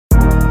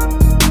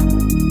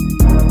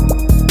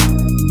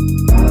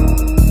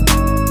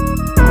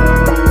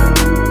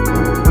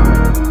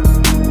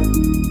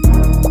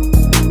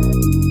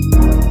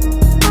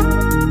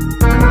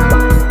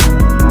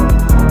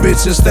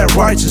just that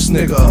righteous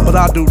nigga. But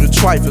I do the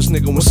trifles,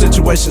 nigga. When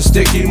situations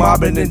sticky,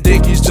 mobbing and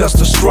dickies just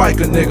to strike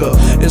a nigga.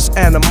 It's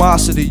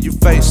animosity you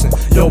facing.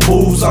 Your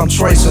moves I'm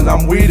tracing,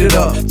 I'm weeded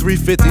up.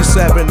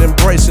 357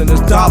 embracing.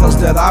 It's dollars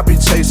that I be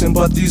chasing,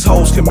 but these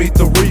hoes can meet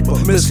the reaper.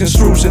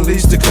 Misconstruction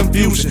leads to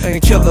confusion,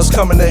 and killers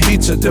coming to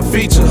heat you,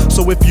 defeat you.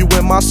 So if you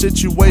in my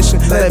situation,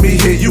 let me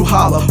hear you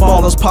holler.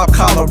 Ballers pop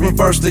collar,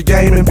 reverse the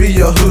game and be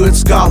a hood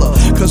scholar.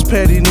 Cause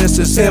pettiness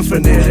is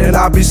infinite, and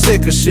I be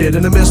sick of shit.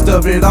 In the midst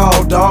of it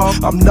all,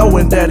 dawg, I'm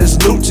knowing that it's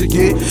loot to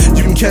get.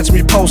 You can catch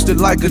me posted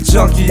like a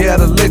junkie at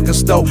a liquor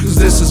store. Cause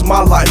this is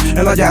my life,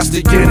 and I got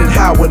to get it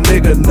how a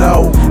nigga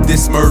know.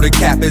 This murder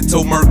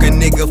capital, murk a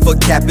nigga for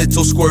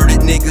capital. Squirted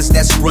niggas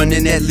that's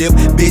running that lip.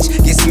 Bitch,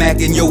 get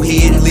smacked in your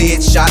head.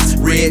 Lead shots,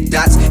 red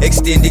dots,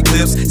 extended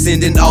clips.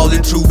 Sending all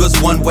intruders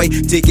one-way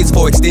tickets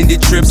for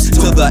extended trips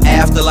to the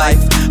afterlife.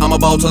 I'm a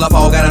ball till I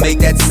fall, gotta make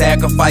that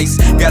sacrifice.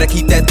 Gotta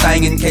keep that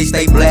thing in case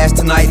they blast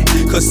tonight.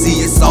 Cause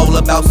see, it's all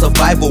about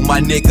survival,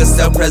 my nigga,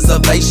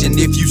 self-preservation.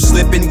 If you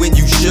slipping when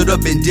you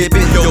should've been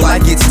dipping, your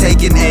life gets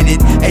taken and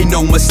it ain't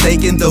no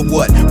mistaking the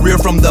what. Real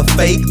from the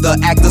fake, the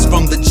actors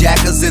from the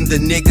jackers and the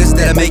niggas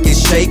that make it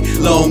shake.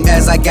 Long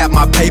as I got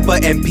my paper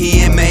and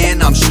pen,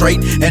 man, I'm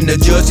straight. And the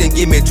judge can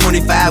give me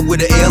 25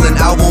 with an L and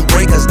I won't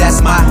break, cause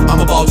that's my. I'm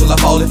a ball till I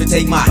fall if it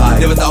take my.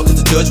 Never thought that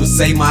the judge would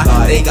say my.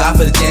 Thank God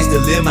for the chance to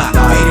live my.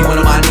 Any one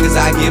of my niggas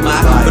I get my.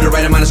 For the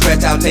right amount of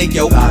scratch I'll take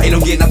yo. Ain't no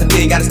getting out the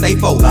pen, gotta stay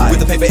for. With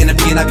the paper and the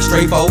pen I be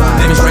straight for.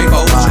 Demonstrate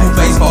for, screw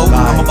face for.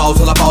 I'm a ball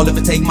till I fall if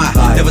it take my.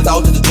 Never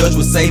thought that the judge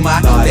would say my.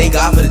 Thank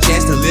God for the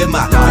chance to live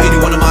my. Any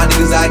one of my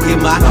niggas I get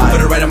my. For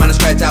the right amount of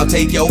scratch I'll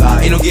take yo.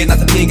 Ain't no getting out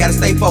the pen, gotta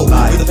stay for.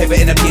 With the paper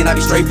and the pen I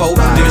be straight for.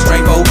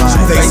 Demonstrate for,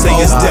 screw They face say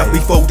for. it's death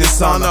before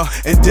dishonor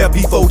and death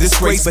before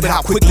disgrace, but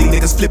how quickly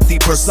niggas flip the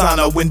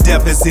persona when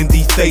death is in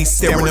the face,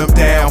 staring them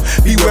down.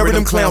 Beware of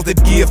them clowns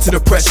that give to the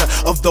pressure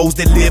of those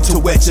that live to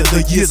wet you.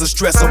 The years of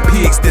stress of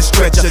pigs that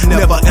stretch you.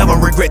 Never ever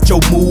regret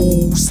your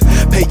moves.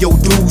 Pay your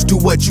dues, do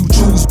what you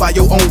choose by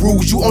your own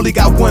rules. You only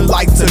got one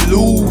life to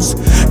lose.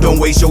 Don't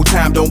waste your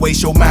time, don't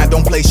waste your mind.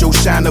 Don't place your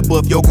shine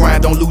above your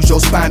grind. Don't lose your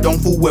spine, don't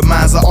fool with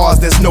minds of ours.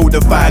 There's no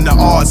define the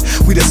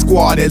odds. We the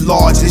squad at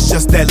large, it's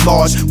just that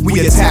large. We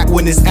attack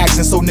when it's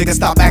action, so niggas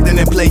stop acting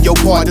and play your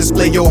part.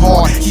 Display your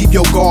heart, keep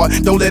your guard.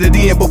 Don't let it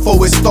in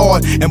before it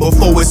start. And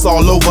before it's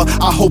all over,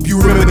 I hope you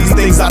remember these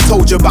things I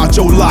told you about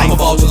your life. I'm a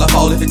ball till I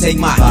fall if it take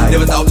my.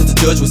 Never thought that the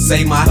judge would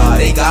say my.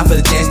 Thank God for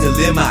the chance to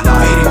live my.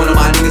 Any one of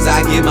my niggas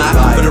I get my.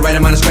 For the right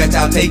amount of scratch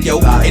I'll take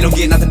yo. Ain't no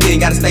getting out the pen,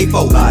 gotta stay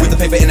for. With the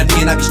paper and the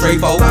pen I be straight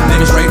for.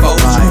 Demonstrate for,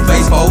 screw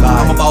face for.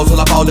 I'm a ball till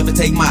I fall if it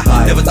take my.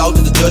 Never thought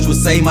that the judge would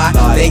say my.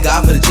 Thank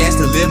God for the chance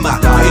to live my.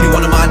 Any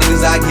one of my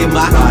niggas I get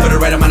my. For the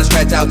right amount of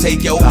scratch I'll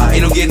take yo.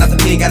 Ain't no getting out the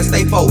pen, gotta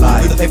stay for.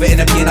 With the paper and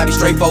the pen I be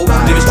straight for.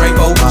 Demonstrate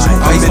for, screw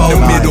face for. I'm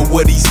in the middle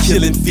where these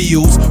killing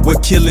fields, where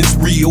killing's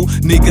real.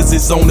 Niggas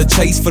is on the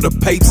chase for the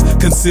papes,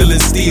 concealing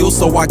steel.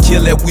 So I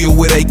kill at will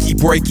with achy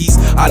breakies.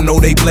 I know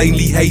they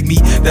blatantly hate me,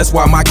 that's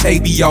why my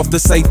KB off the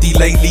safety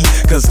lately.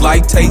 Cause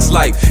life takes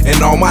life,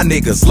 and all my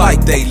niggas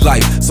like they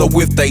life. So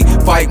if they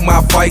fight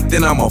my fight,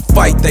 then I'ma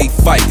fight they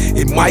fight.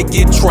 It might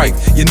get tripe,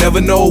 you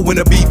never know when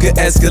a beef could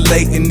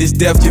escalate and this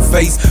death you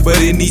face.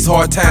 But in these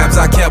hard times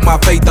I kept my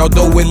faith,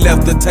 although it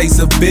left a taste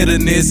of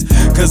bitterness.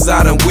 Cause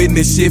I done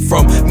witnessed shit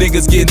from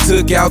niggas getting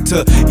took out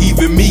to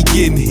even me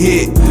getting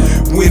hit.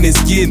 When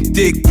it's getting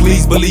thick,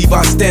 please believe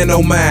I stand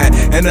on mine.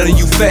 And none of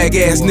you fag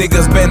ass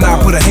niggas better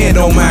not put a hand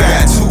on mine. You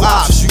got two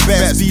options, you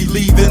best be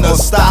leaving or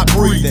stop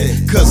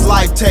breathing. Cause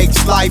life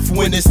takes life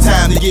when it's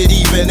time to get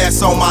even.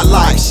 That's on my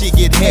life, shit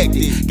get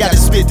hectic. Gotta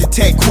spit the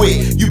tech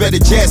quick, you better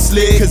jet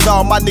slick. Cause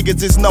all my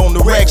niggas is known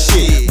to wreck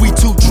shit. We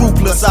too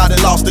truthless, I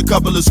done lost a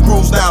couple of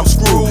screws, now I'm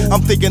screwed.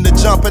 I'm thinking of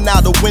jumping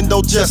out the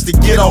window just to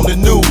get on the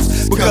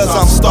news. Because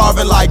I'm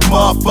starving like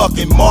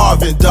motherfucking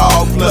Marvin,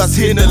 dawg. Plus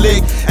hitting a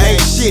lick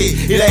ain't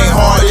shit, it ain't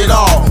hard at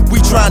all. We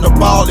trying to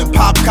ball and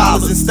pop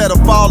collars instead of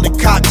falling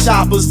cock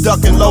choppers.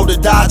 Ducking low to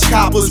dodge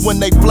coppers when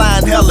they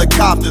flying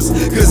helicopters.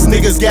 Cause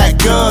niggas got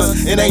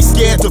guns and ain't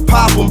scared to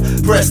pop them.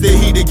 Press the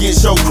heat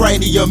against your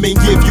cranium and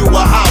give you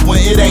a hot one.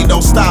 It ain't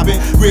no stopping,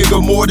 rigor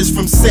mortis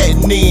from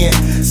setting in.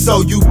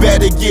 So you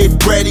better get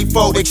ready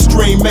for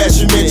extreme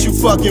measurements. You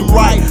fucking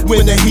right,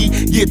 when the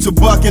heat get to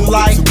bucking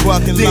light,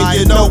 then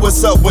you know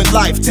what's up when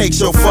life takes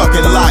your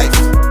fucking life.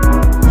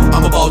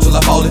 I'm a ball till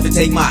I fall if it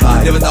take my.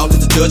 Never thought that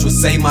the judge would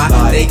say my.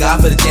 Thank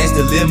God for the chance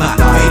to live my.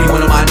 Any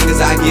one of my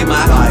niggas I get my.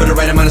 For the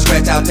right amount of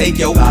scratch I'll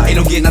take yo. Ain't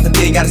no getting out the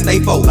pen, gotta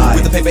stay for.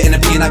 With the paper and the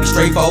pen I be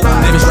straight for.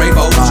 Demonstrate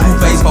for, screw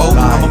face for.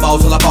 I'm a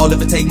ball till I fall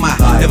if it take my.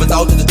 Never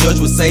thought that the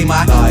judge would say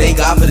my. Thank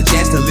God for the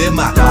chance to live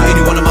my.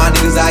 Any one of my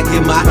niggas I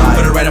get my.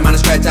 For the right amount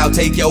of scratch I'll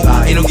take yo.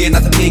 Ain't no getting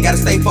out the pen,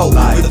 gotta stay for.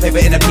 With the paper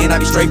and the pen I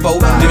be straight for.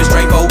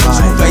 Demonstrate for,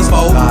 screw face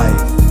for.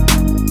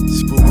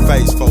 Screw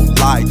face for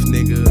life,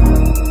 nigga.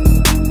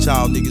 What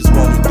y'all niggas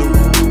wanna do?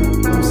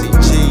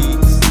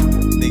 M.C.Gz,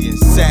 nigga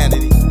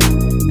insanity,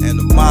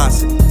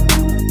 animosity.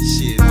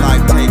 Shit,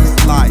 life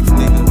takes life,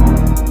 nigga.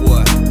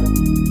 What?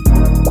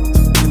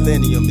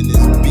 Millennium in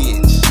this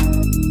bitch.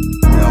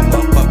 Y'all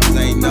motherfuckers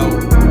ain't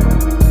know.